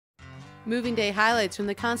Moving day highlights from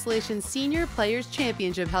the Constellation Senior Players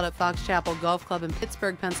Championship held at Fox Chapel Golf Club in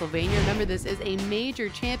Pittsburgh, Pennsylvania. Remember, this is a major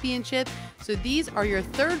championship, so these are your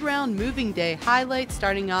third round moving day highlights.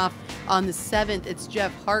 Starting off on the 7th, it's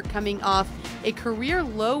Jeff Hart coming off a career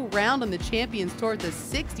low round on the Champions Tour with a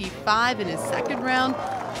 65 in his second round.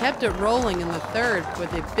 Kept it rolling in the third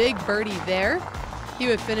with a big birdie there. He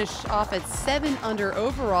would finish off at 7 under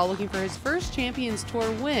overall, looking for his first Champions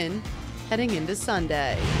Tour win heading into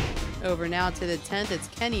Sunday. Over now to the 10th, it's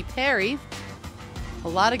Kenny Perry. A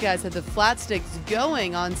lot of guys had the flat sticks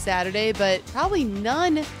going on Saturday, but probably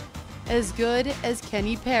none as good as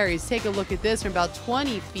Kenny Perry's. Take a look at this from about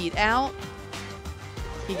 20 feet out.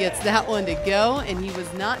 He gets that one to go, and he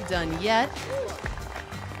was not done yet.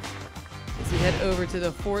 As we head over to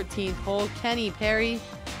the 14th hole, Kenny Perry,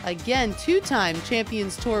 again, two-time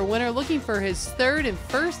Champions Tour winner, looking for his third and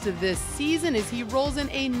first of this season as he rolls in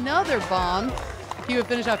another bomb. He would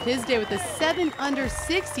finish off his day with a 7 under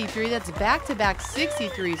 63. That's back-to-back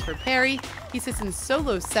 63s for Perry. He sits in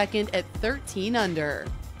solo second at 13 under.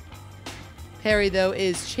 Perry, though,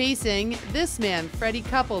 is chasing this man, Freddie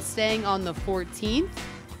Couples, staying on the 14th.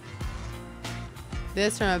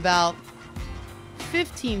 This from about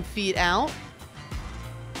 15 feet out.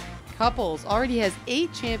 Couples already has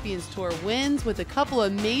 8 Champions Tour wins with a couple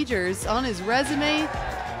of majors on his resume.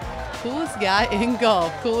 Coolest guy in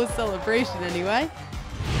golf. Coolest celebration, anyway.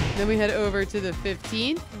 Then we head over to the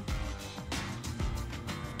 15th.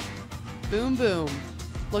 Boom, boom.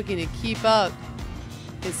 Looking to keep up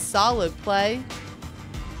his solid play.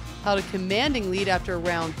 Held a commanding lead after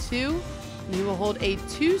round 2. And he will hold a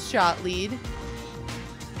 2-shot lead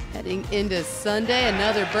heading into Sunday.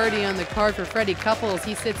 Another birdie on the card for Freddie Couples.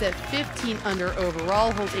 He sits at 15 under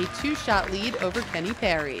overall, holds a 2-shot lead over Kenny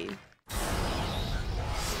Perry.